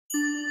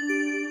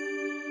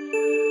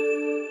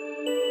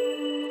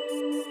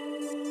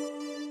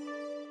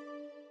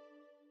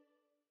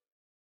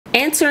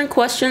answering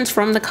questions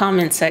from the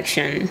comment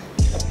section.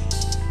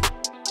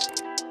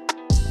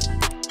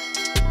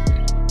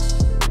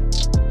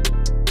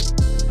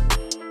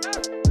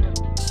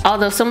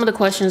 Although some of the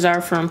questions are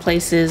from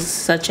places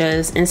such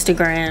as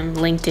Instagram,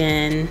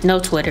 LinkedIn, no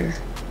Twitter.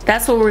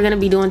 That's what we're gonna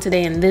be doing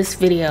today in this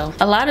video.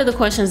 A lot of the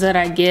questions that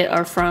I get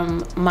are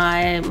from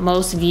my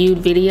most viewed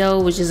video,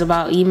 which is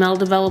about email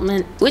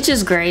development, which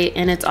is great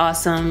and it's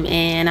awesome,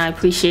 and I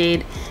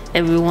appreciate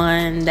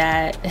everyone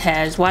that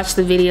has watched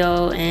the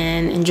video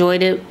and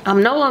enjoyed it.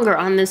 I'm no longer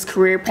on this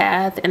career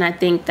path, and I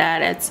think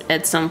that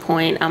at some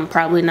point I'm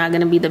probably not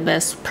gonna be the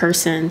best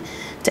person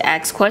to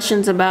ask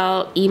questions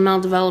about email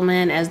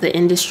development. As the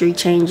industry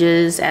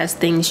changes, as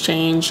things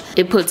change,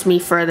 it puts me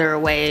further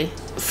away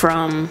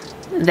from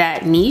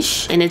that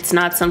niche, and it's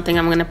not something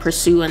I'm going to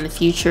pursue in the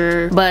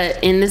future.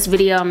 But in this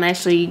video, I'm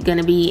actually going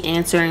to be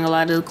answering a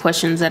lot of the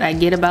questions that I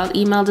get about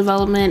email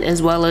development,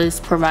 as well as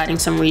providing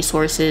some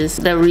resources.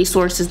 The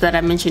resources that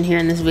I mentioned here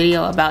in this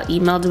video about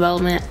email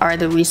development are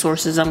the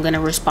resources I'm going to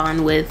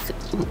respond with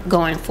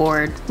going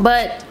forward.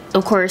 But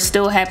of course,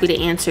 still happy to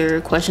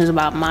answer questions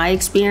about my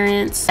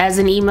experience as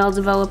an email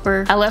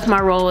developer. I left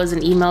my role as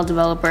an email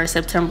developer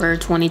September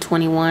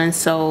 2021,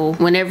 so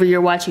whenever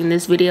you're watching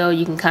this video,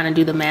 you can kind of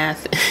do the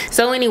math.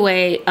 So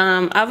anyway,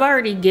 I've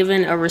already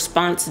given a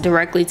response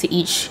directly to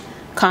each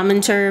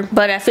commenter,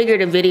 but I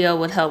figured a video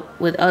would help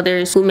with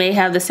others who may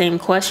have the same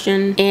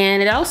question,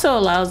 and it also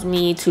allows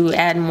me to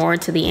add more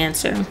to the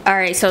answer. All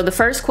right, so the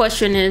first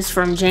question is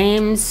from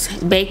James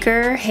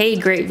Baker. Hey,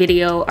 great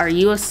video. Are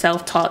you a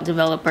self-taught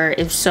developer?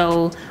 If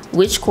so,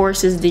 which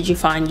courses did you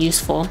find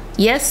useful?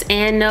 Yes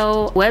and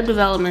no. Web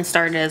development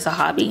started as a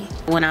hobby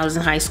when I was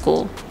in high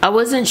school. I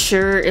wasn't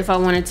sure if I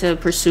wanted to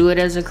pursue it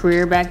as a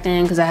career back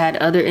then because I had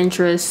other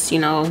interests, you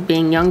know,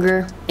 being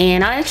younger.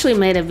 And I actually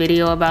made a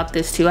video about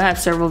this too. I have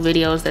several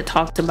videos that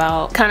talked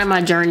about kind of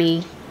my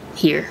journey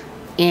here,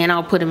 and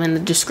I'll put them in the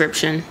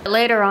description.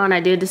 Later on,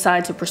 I did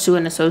decide to pursue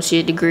an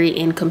associate degree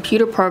in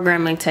computer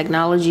programming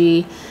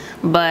technology,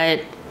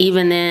 but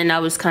even then I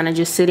was kind of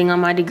just sitting on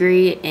my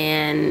degree.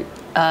 And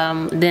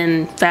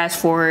then fast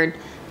forward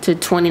to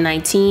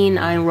 2019,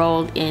 I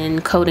enrolled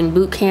in coding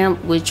boot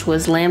camp, which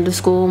was Lambda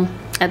school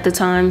at the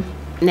time.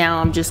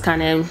 Now I'm just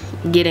kind of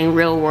getting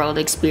real world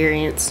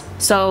experience.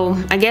 So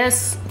I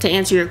guess to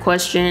answer your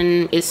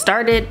question, it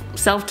started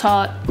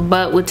self-taught,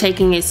 but with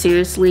taking it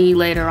seriously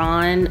later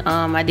on,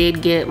 I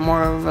did get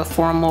more of a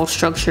formal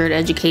structured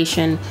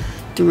education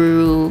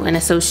through an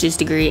associate's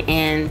degree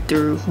and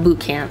through boot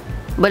camp.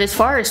 But as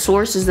far as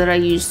sources that I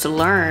used to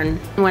learn,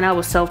 when I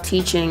was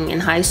self-teaching in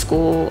high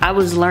school, I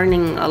was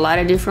learning a lot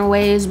of different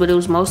ways, but it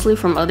was mostly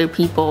from other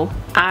people.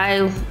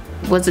 I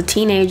was a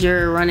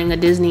teenager running a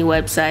Disney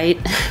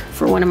website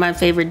for one of my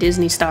favorite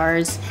Disney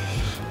stars,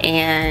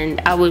 and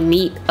I would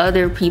meet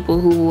other people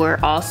who were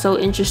also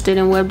interested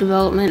in web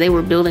development. They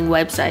were building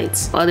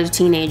websites, other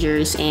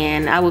teenagers,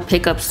 and I would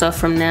pick up stuff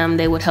from them.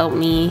 They would help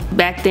me.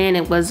 Back then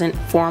it wasn't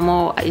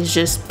formal, it's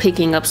just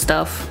picking up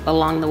stuff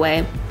along the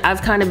way.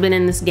 I've kind of been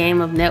in this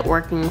game of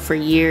networking for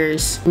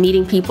years,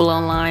 meeting people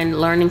online,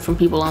 learning from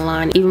people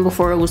online, even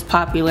before it was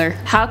popular.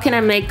 How can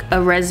I make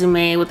a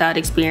resume without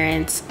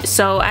experience?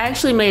 So I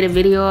actually made a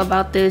video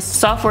about this.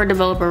 Software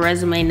developer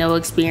resume, no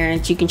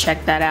experience. You can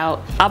check that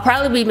out. I'll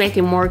probably be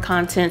making more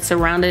content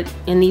surrounded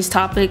in these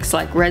topics,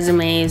 like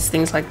resumes,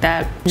 things like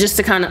that, just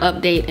to kind of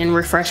update and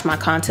refresh my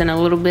content a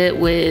little bit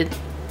with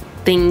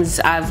things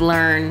I've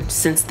learned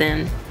since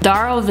then.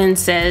 Darwin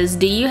says,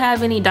 do you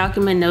have any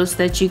document notes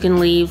that you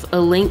can leave a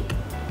link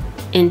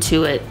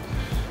into it?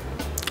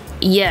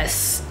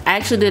 Yes, I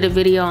actually did a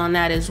video on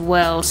that as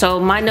well. So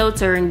my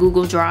notes are in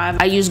Google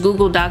Drive. I use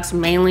Google Docs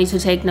mainly to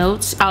take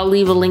notes. I'll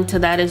leave a link to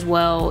that as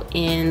well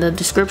in the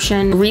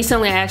description.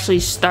 Recently, I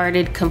actually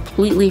started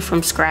completely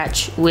from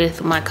scratch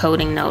with my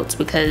coding notes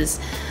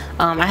because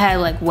I had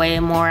like way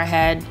more. I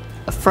had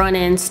front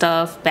end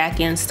stuff,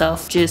 back end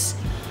stuff, just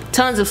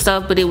tons of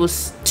stuff, but it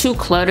was too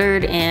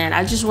cluttered and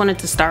I just wanted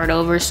to start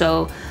over.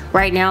 So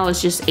right now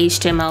it's just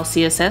HTML,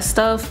 CSS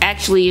stuff.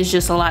 Actually, it's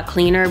just a lot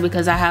cleaner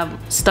because I have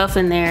stuff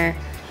in there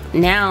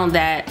now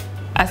that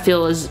I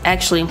feel is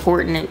actually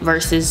important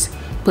versus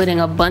putting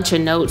a bunch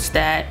of notes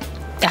that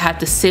I have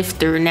to sift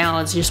through. Now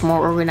it's just more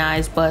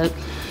organized, but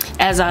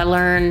as I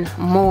learn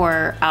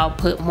more, I'll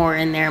put more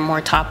in there, more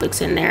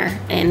topics in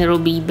there, and it'll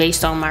be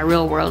based on my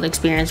real world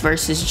experience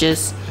versus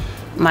just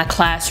my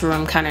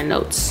classroom kind of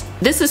notes.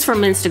 This is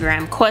from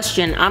Instagram.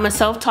 Question: I'm a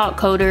self-taught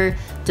coder,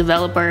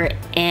 developer,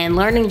 and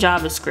learning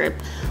JavaScript.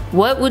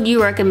 What would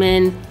you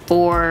recommend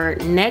for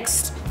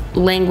next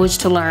language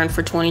to learn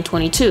for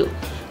 2022?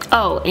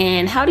 Oh,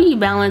 and how do you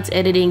balance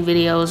editing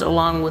videos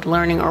along with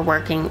learning or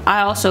working?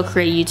 I also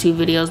create YouTube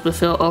videos but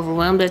feel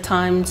overwhelmed at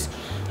times.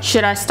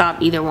 Should I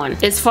stop either one?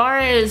 As far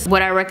as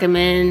what I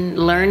recommend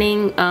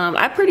learning,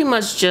 I pretty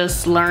much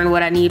just learn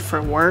what I need for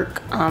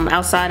work.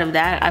 Outside of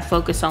that, I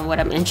focus on what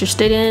I'm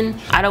interested in.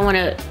 I don't want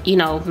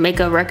to, make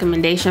a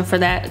recommendation for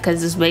that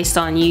because it's based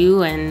on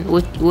you and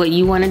what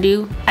you want to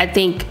do. I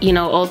think,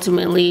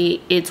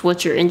 ultimately it's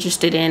what you're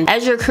interested in.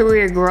 As your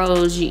career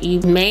grows, you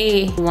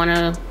may want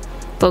to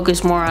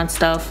focus more on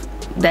stuff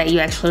that you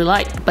actually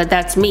like. But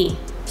that's me,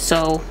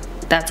 so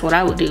that's what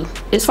I would do.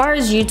 As far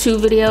as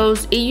YouTube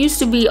videos, it used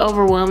to be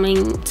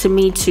overwhelming to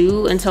me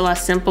too until I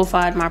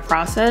simplified my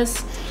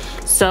process.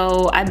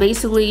 So I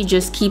basically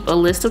just keep a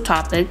list of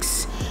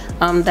topics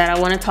that I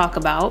want to talk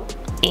about,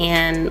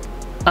 and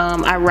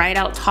I write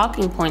out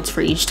talking points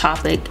for each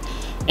topic,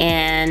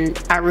 and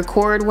I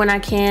record when I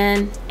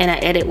can and I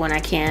edit when I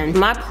can.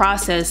 My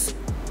process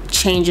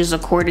changes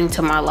according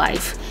to my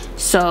life.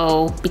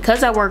 So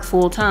because I work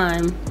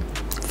full-time,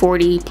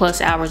 40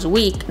 plus hours a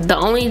week, the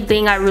only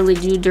thing I really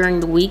do during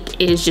the week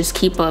is just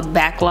keep a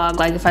backlog.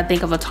 Like if I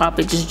think of a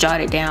topic, just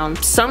jot it down.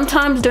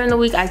 Sometimes during the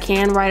week I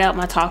can write out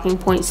my talking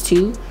points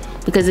too,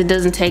 because it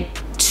doesn't take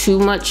too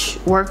much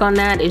work on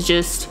that. It's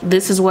just,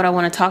 this is what I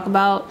want to talk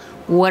about,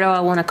 what do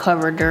I want to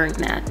cover during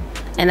that,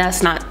 and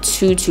that's not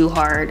too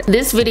hard.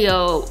 This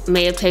video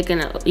may have taken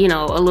a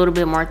little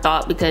bit more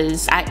thought,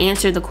 because I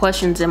answered the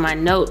questions in my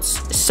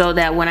notes so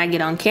that when I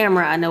get on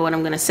camera I know what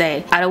I'm gonna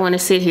say. I don't want to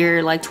sit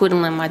here like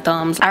twiddling my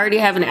thumbs. I already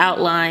have an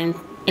outline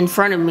in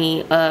front of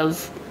me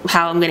of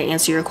how I'm gonna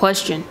answer your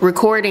question.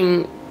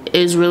 Recording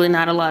is really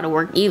not a lot of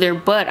work either,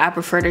 but I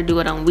prefer to do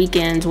it on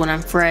weekends when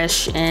I'm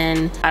fresh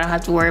and I don't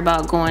have to worry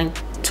about going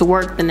to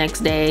work the next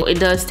day. It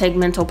does take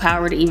mental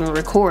power to even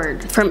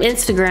record. From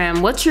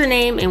Instagram, what's your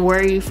name and where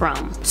are you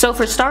from? So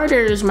for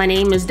starters, my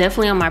name is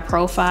definitely on my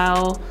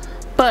profile,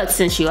 but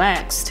since you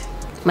asked,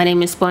 my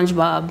name is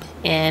SpongeBob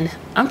and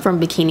I'm from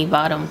Bikini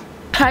Bottom.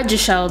 Hi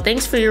Jashelle,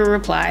 thanks for your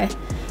reply.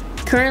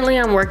 Currently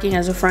I'm working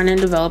as a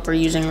front-end developer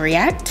using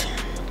React,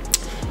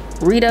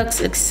 Redux,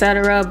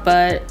 etc.,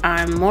 but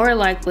I'm more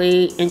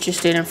likely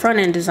interested in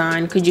front-end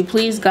design. Could you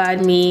please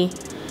guide me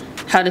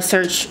how to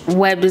search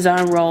web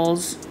design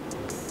roles?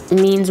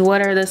 Means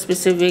what are the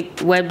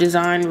specific web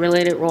design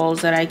related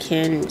roles that I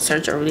can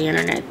search over the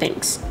internet?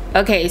 Thanks.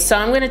 Okay, so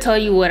I'm going to tell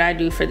you what I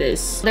do for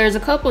this. There's a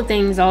couple of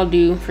things I'll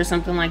do for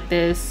something like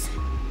this.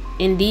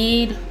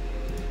 Indeed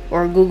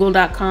or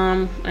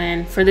google.com,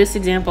 and for this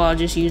example I'll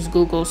just use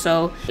Google.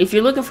 So if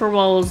you're looking for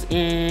roles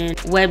in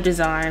web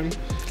design,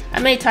 I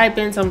may type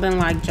in something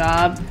like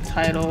job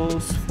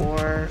titles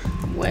for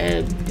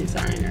web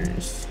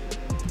designers.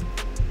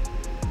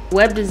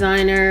 Web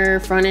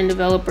designer, front-end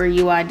developer,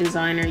 UI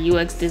designer,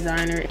 UX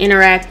designer,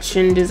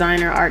 interaction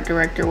designer, art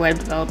director, web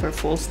developer,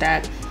 full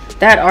stack.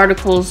 That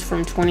article's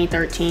from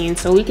 2013,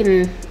 so we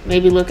can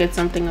maybe look at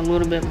something a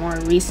little bit more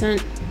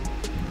recent.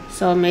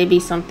 So maybe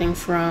something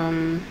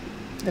from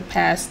the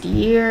past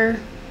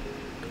year.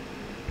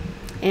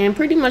 And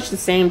pretty much the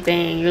same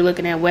thing. You're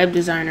looking at web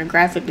designer,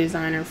 graphic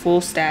designer,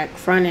 full stack,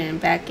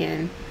 front-end,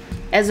 back-end.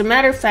 As a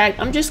matter of fact,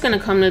 I'm just going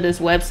to come to this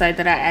website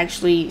that I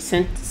actually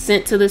sent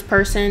to this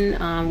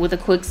person. With a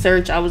quick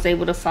search, I was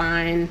able to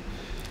find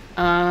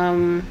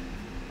 7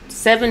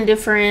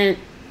 different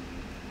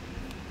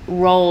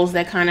roles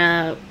that kind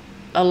of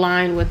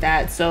align with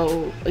that.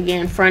 So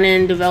again,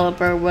 front-end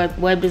developer,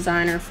 web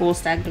designer, full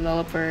stack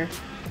developer,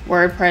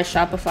 WordPress,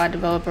 Shopify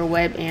developer,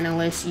 web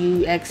analyst,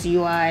 UX,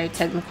 UI,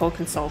 technical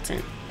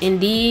consultant.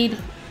 Indeed.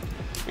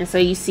 And so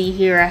you see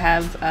here I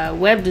have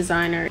web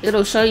designer.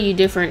 It'll show you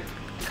different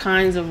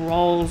kinds of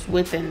roles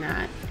within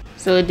that.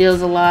 So it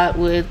deals a lot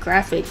with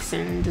graphics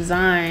and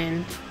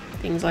design,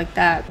 things like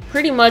that.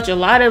 Pretty much a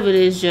lot of it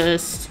is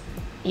just,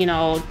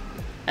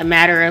 a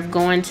matter of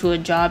going to a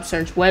job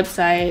search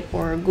website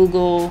or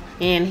Google,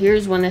 and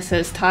here's one that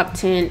says top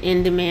 10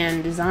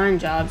 in-demand design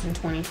jobs in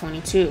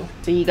 2022.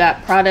 So you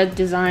got product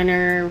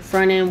designer,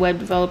 front-end web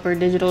developer,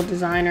 digital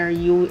designer,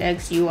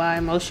 UX, UI,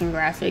 motion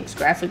graphics,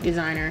 graphic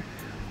designer,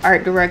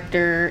 art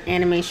director,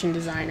 animation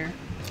designer.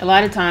 A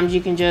lot of times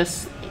you can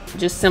just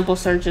simple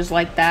searches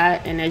like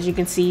that, and as you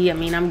can see, I'm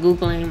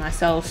Googling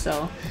myself,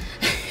 so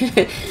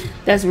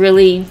that's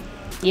really,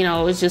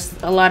 it's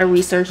just a lot of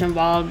research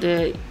involved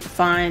to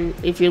find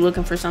if you're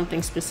looking for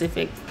something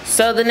specific.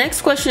 So the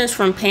next question is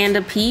from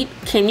Panda Pete.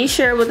 Can you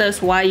share with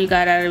us why you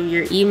got out of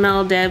your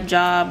email dev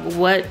job?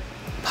 What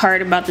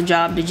part about the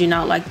job did you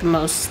not like the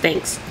most?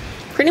 Thanks.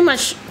 Pretty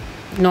much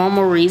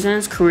normal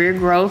reasons: career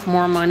growth,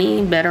 more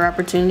money, better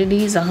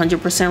opportunities,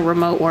 100%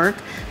 remote work,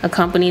 a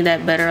company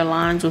that better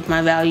aligns with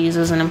my values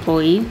as an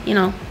employee,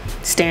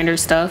 standard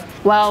stuff.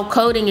 While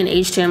coding in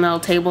HTML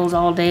tables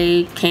all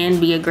day can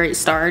be a great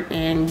start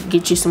and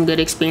get you some good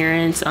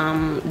experience,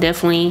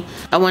 definitely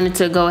I wanted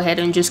to go ahead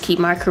and just keep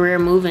my career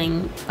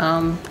moving,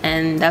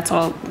 and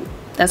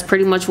that's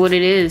pretty much what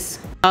it is.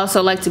 I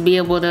also like to be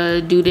able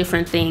to do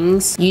different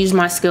things, use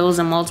my skills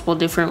in multiple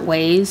different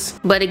ways.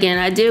 But again,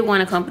 I did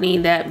want a company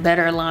that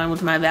better aligned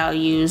with my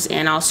values,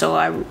 and also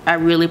I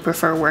really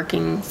prefer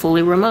working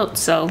fully remote.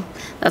 So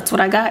that's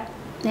what I got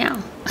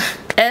now.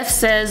 F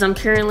says, I'm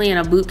currently in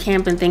a boot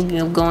camp and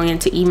thinking of going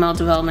into email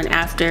development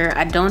after.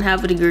 I don't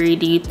have a degree.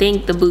 Do you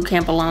think the boot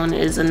camp alone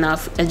is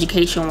enough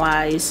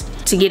education-wise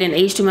to get an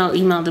HTML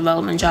email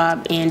development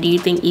job? And do you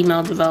think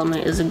email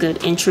development is a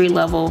good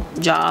entry-level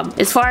job?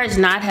 As far as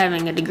not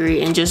having a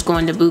degree and just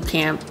going to boot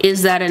camp,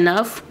 is that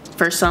enough?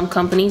 For some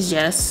companies,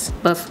 yes,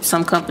 but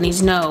some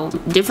companies, no.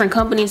 Different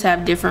companies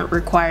have different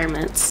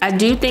requirements. I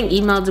do think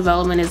email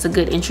development is a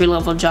good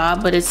entry-level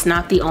job, but it's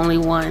not the only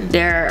one.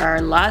 There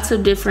are lots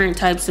of different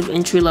types of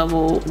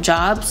entry-level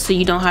jobs, so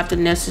you don't have to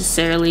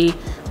necessarily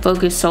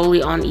focus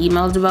solely on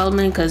email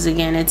development, because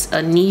again, it's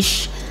a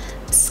niche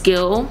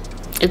skill.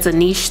 It's a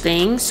niche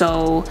thing.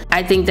 So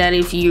I think that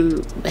if you're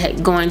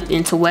going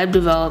into web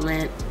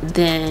development,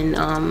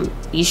 then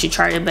you should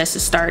try your best to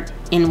start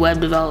in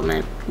web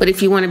development. But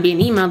if you want to be an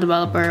email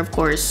developer, of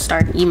course,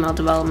 start in email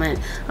development.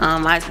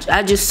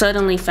 I just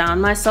suddenly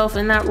found myself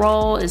in that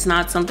role. It's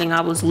not something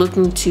I was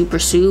looking to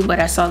pursue, but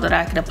I saw that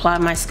I could apply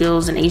my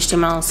skills in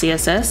HTML and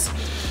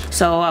CSS.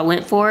 So I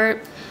went for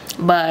it.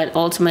 But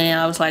ultimately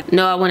I was like,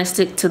 no, I want to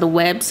stick to the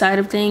web side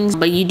of things.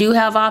 But you do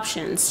have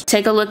options.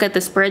 Take a look at the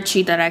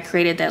spreadsheet that I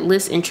created that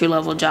lists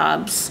entry-level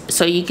jobs.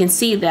 So you can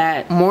see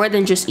that more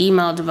than just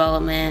email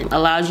development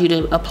allows you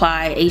to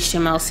apply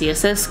HTML,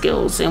 CSS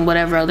skills and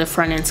whatever other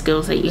front-end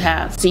skills that you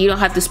have. So you don't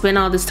have to spend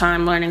all this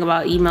time learning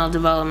about email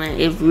development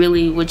if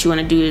really what you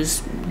want to do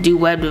is do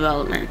web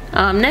development.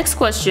 Next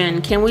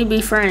question, can we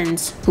be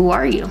friends? Who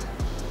are you?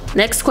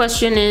 Next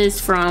question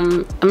is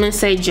from, I'm gonna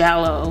say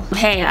Jallo.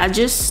 Hey, I'm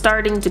just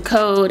starting to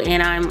code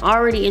and I'm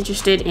already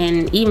interested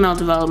in email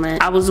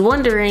development. I was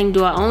wondering,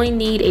 do I only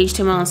need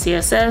HTML and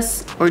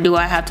CSS, or do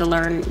I have to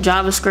learn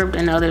JavaScript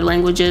and other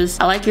languages?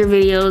 I like your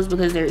videos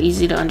because they're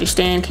easy to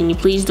understand. Can you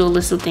please do a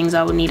list of things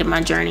I would need in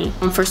my journey?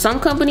 For some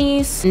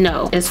companies,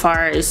 no, as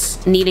far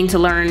as needing to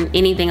learn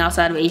anything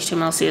outside of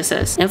HTML,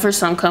 CSS. And for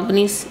some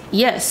companies,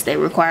 yes, they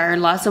require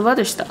lots of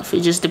other stuff.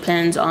 It just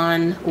depends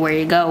on where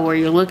you go, where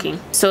you're looking.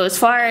 So as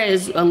far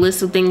as a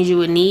list of things you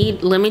would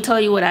need, let me tell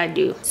you what I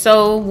do.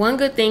 So one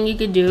good thing you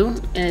could do,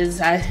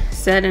 as I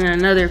said in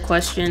another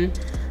question,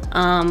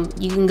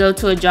 you can go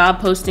to a job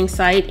posting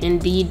site.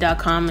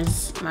 Indeed.com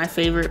is my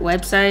favorite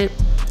website.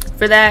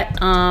 For that,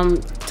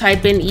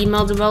 type in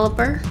email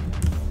developer,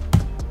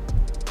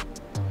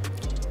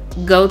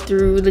 go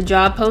through the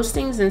job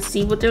postings and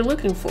see what they're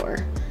looking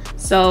for.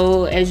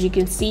 So as you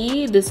can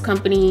see, this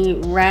company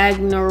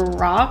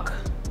Ragnarok,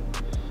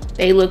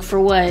 they look for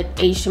what?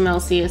 HTML,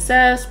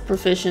 CSS,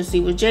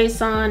 proficiency with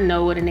JSON,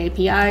 know what an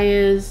API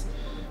is,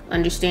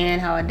 understand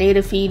how a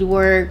data feed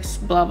works,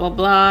 blah, blah,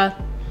 blah.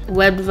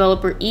 Web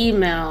developer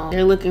email,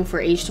 they're looking for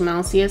HTML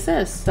and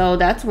CSS. So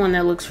that's one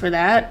that looks for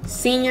that.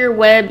 Senior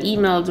web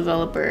email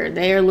developer,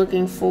 they are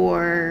looking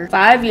for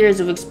 5 years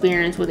of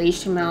experience with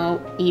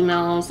HTML,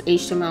 emails,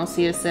 HTML,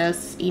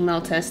 CSS,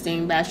 email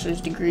testing, bachelor's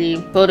degree,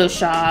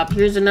 Photoshop.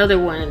 Here's another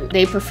one.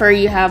 They prefer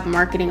you have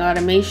marketing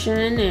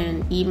automation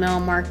and email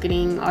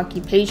marketing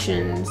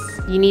occupations.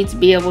 You need to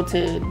be able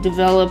to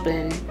develop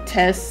and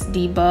test,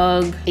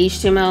 debug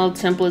HTML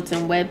templates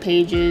and web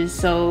pages.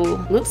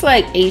 So looks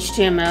like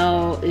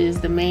HTML is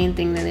the main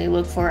thing that they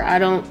look for. I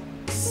don't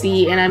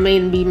see, and I may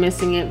be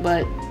missing it,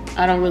 but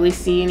I don't really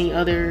see any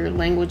other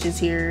languages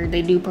here.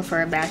 They do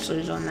prefer a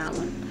bachelor's on that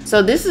one.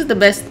 So this is the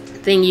best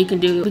thing you can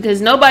do,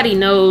 because nobody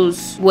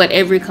knows what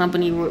every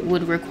company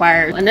would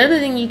require. Another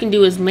thing you can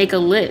do is make a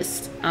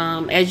list.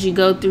 As you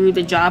go through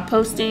the job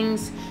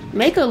postings,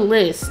 make a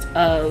list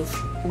of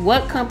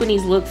what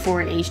companies look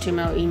for in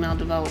HTML email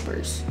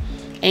developers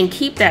and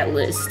keep that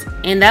list.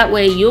 And that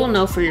way you'll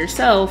know for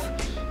yourself,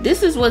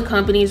 this is what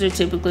companies are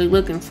typically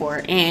looking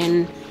for.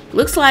 And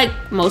looks like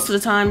most of the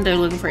time they're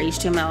looking for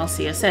HTML,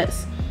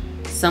 CSS.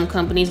 Some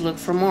companies look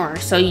for more.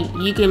 So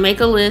you can make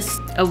a list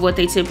of what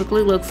they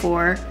typically look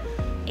for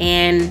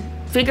and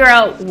figure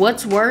out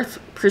what's worth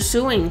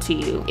pursuing to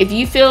you. If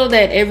you feel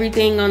that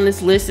everything on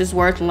this list is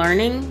worth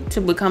learning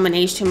to become an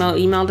HTML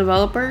email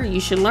developer,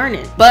 you should learn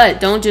it. But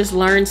don't just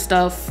learn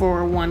stuff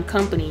for one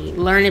company.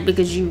 Learn it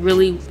because you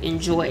really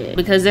enjoy it.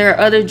 Because there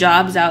are other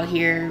jobs out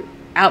here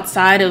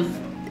outside of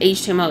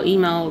HTML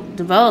email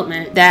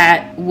development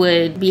that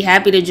would be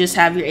happy to just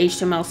have your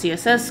HTML,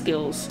 CSS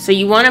skills. So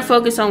you want to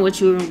focus on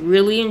what you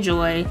really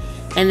enjoy,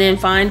 and then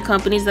find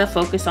companies that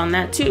focus on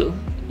that too.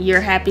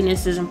 Your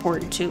happiness is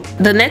important too.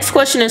 The next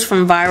question is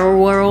from Viral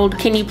World.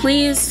 Can you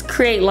please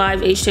create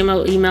live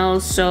HTML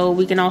emails so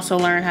we can also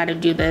learn how to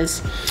do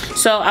this?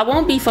 So I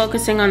won't be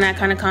focusing on that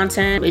kind of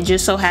content. It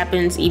just so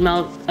happens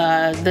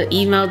the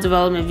email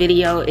development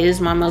video is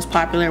my most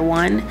popular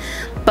one,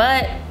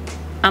 but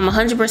I'm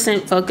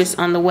 100% focused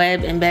on the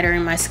web and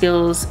bettering my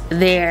skills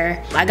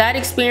there. I got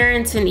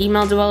experience in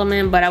email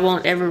development, but I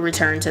won't ever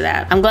return to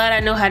that. I'm glad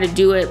I know how to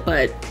do it,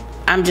 but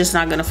I'm just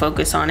not gonna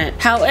focus on it.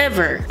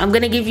 However, I'm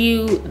gonna give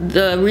you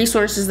the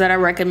resources that I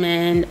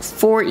recommend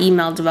for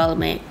email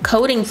development.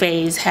 Coding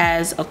Phase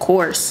has a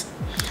course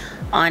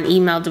on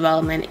email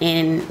development,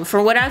 and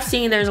from what I've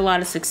seen, there's a lot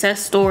of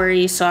success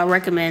stories, so I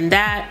recommend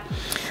that.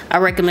 I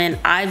recommend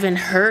Ivan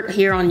Hurt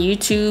here on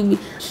YouTube.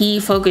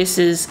 He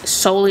focuses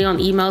solely on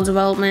email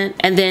development.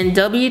 And then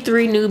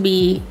W3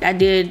 Newbie, I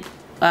did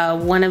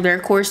one of their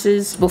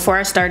courses. Before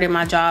I started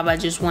my job, I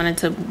just wanted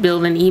to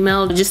build an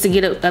email just to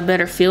get a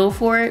better feel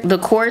for it. The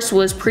course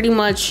was pretty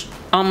much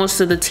almost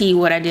to the T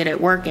what I did at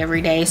work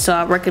every day, so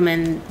I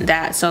recommend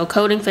that. So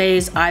Coding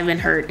Phase, Ivan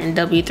Hurt, and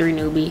W3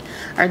 Newbie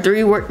are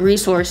 3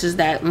 resources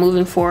that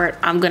moving forward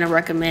I'm gonna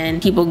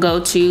recommend people go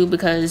to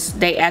because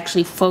they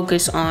actually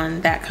focus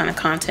on that kind of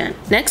content.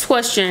 Next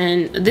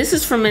question, this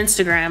is from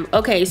Instagram.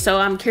 Okay, so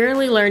I'm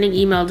currently learning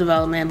email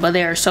development, but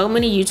there are so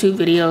many YouTube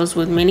videos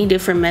with many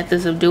different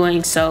methods of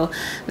doing so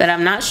that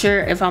I'm not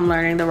sure if I'm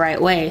learning the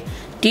right way.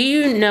 Do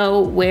you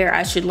know where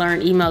I should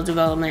learn email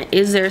development?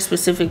 Is there a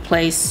specific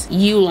place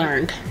you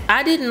learned?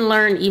 I didn't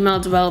learn email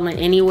development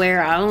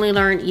anywhere. I only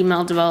learned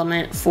email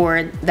development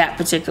for that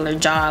particular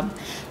job.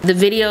 The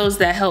videos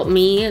that helped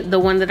me, the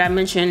one that I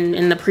mentioned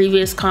in the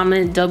previous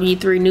comment,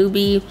 W3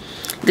 Newbie,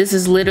 this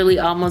is literally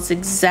almost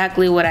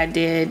exactly what I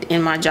did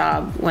in my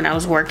job when I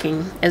was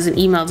working as an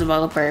email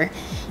developer.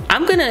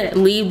 I'm gonna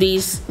leave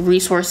these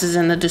resources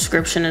in the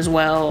description as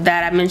well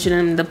that I mentioned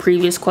in the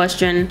previous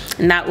question,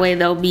 and that way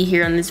they'll be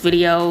here in this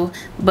video.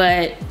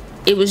 But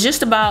it was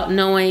just about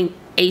knowing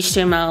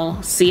HTML,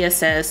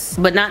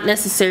 CSS, but not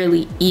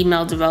necessarily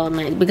email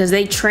development, because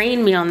they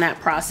trained me on that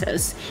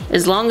process.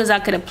 As long as I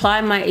could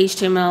apply my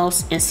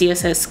HTML and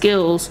CSS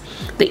skills,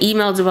 the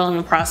email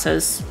development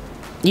process,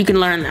 you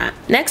can learn that.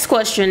 Next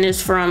question is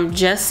from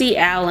Jesse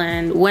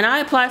Allen. When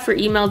I apply for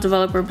email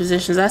developer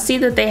positions, I see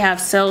that they have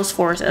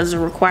Salesforce as a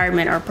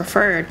requirement or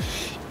preferred.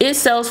 Is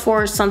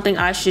Salesforce something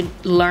I should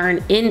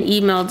learn in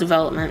email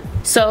development?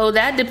 So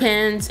that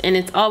depends, and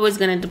it's always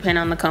going to depend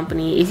on the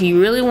company. If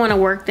you really want to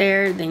work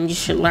there, then you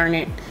should learn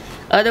it.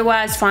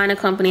 Otherwise, find a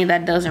company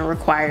that doesn't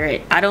require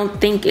it. I don't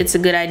think it's a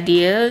good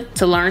idea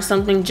to learn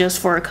something just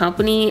for a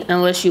company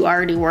unless you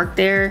already work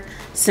there,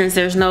 since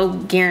there's no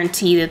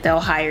guarantee that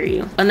they'll hire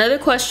you. Another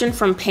question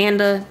from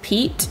Panda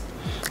Pete,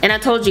 and I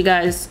told you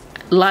guys,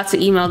 lots of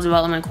email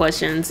development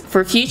questions.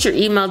 For future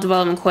email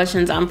development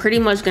questions, I'm pretty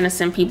much gonna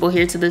send people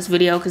here to this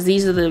video because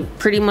these are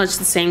pretty much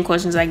the same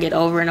questions I get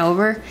over and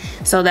over.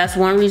 So that's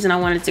one reason I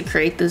wanted to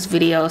create this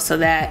video, so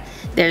that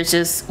there's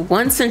just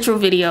one central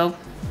video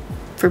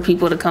for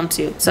people to come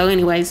to. So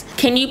anyways,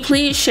 can you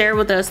please share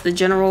with us the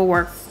general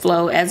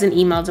workflow as an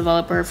email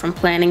developer from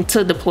planning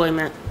to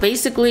deployment?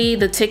 Basically,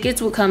 the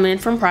tickets would come in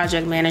from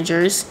project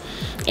managers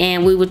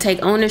and we would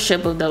take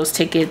ownership of those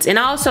tickets. And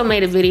I also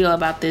made a video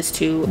about this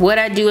too. What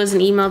I do as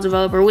an email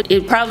developer,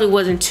 it probably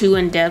wasn't too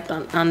in depth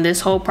on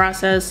this whole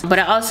process, but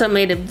I also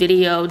made a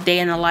video, day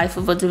in the life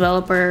of a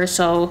developer,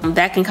 so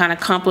that can kind of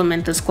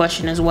complement this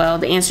question as well,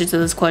 the answer to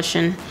this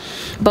question.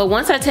 But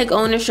once I take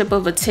ownership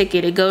of a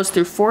ticket, it goes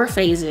through 4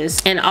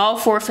 phases, and all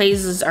 4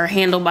 phases are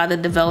handled by the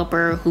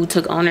developer who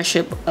took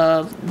ownership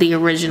of the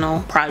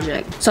original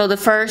project. So the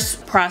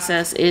first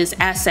process is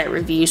asset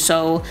review.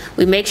 So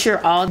we make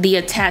sure all the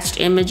attached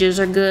images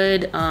are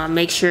good,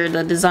 make sure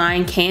the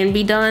design can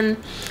be done,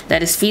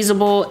 that is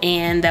feasible,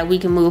 and that we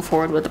can move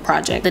forward with the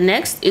project. The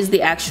next is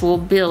the actual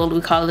build.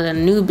 We call it a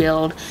new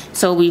build.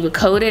 So we would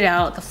code it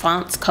out, the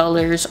fonts,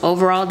 colors,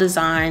 overall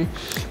design,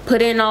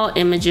 put in all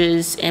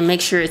images, and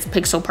make sure it's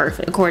pixel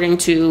perfect according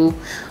to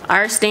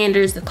our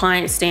standards, the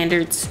client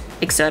standards,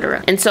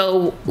 etc. And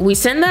so we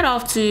send that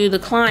off to the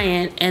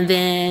client, and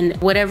then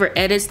whatever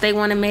edits they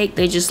want to make,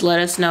 they just let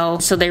us know.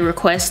 So they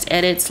request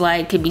edits,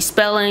 like it could be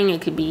spelling,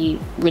 it could be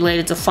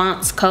related to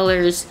fonts,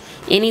 colors,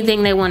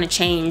 anything they want to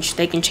change,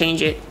 they can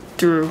change it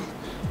through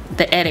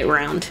the edit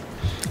round.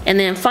 And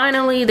then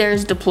finally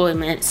there's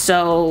deployment.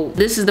 So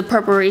this is the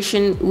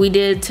preparation we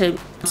did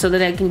so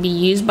that it can be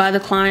used by the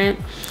client.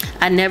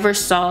 I never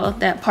saw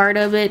that part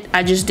of it.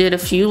 I just did a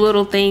few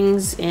little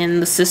things in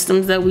the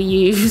systems that we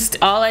used.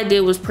 All I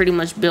did was pretty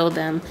much build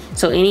them.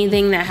 So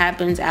anything that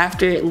happens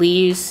after it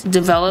leaves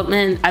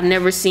development, I've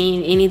never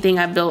seen anything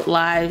I built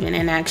live and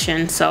in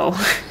action. So,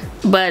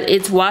 but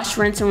it's wash,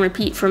 rinse, and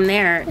repeat from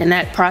there. And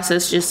that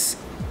process just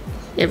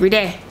every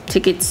day.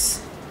 Tickets,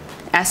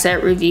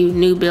 asset review,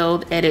 new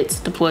build, edits,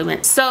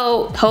 deployment.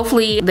 So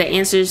hopefully the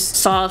answers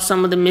solve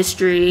some of the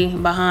mystery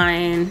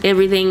behind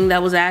everything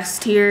that was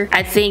asked here.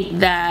 I think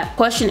that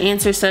question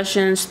answer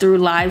sessions through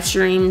live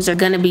streams are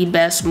gonna be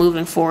best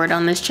moving forward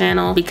on this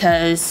channel,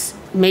 because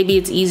maybe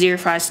it's easier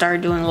if I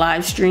start doing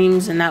live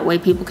streams, and that way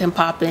people can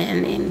pop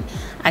in and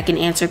I can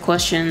answer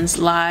questions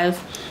live.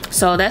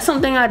 So that's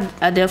something I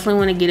definitely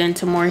want to get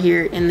into more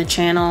here in the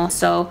channel.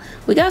 So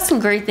we got some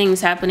great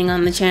things happening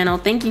on the channel.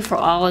 Thank you for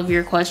all of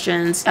your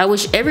questions. I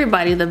wish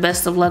everybody the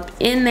best of luck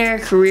in their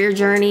career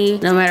journey,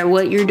 no matter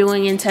what you're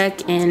doing in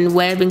tech and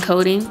web and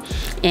coding.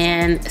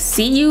 And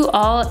see you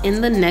all in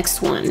the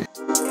next one.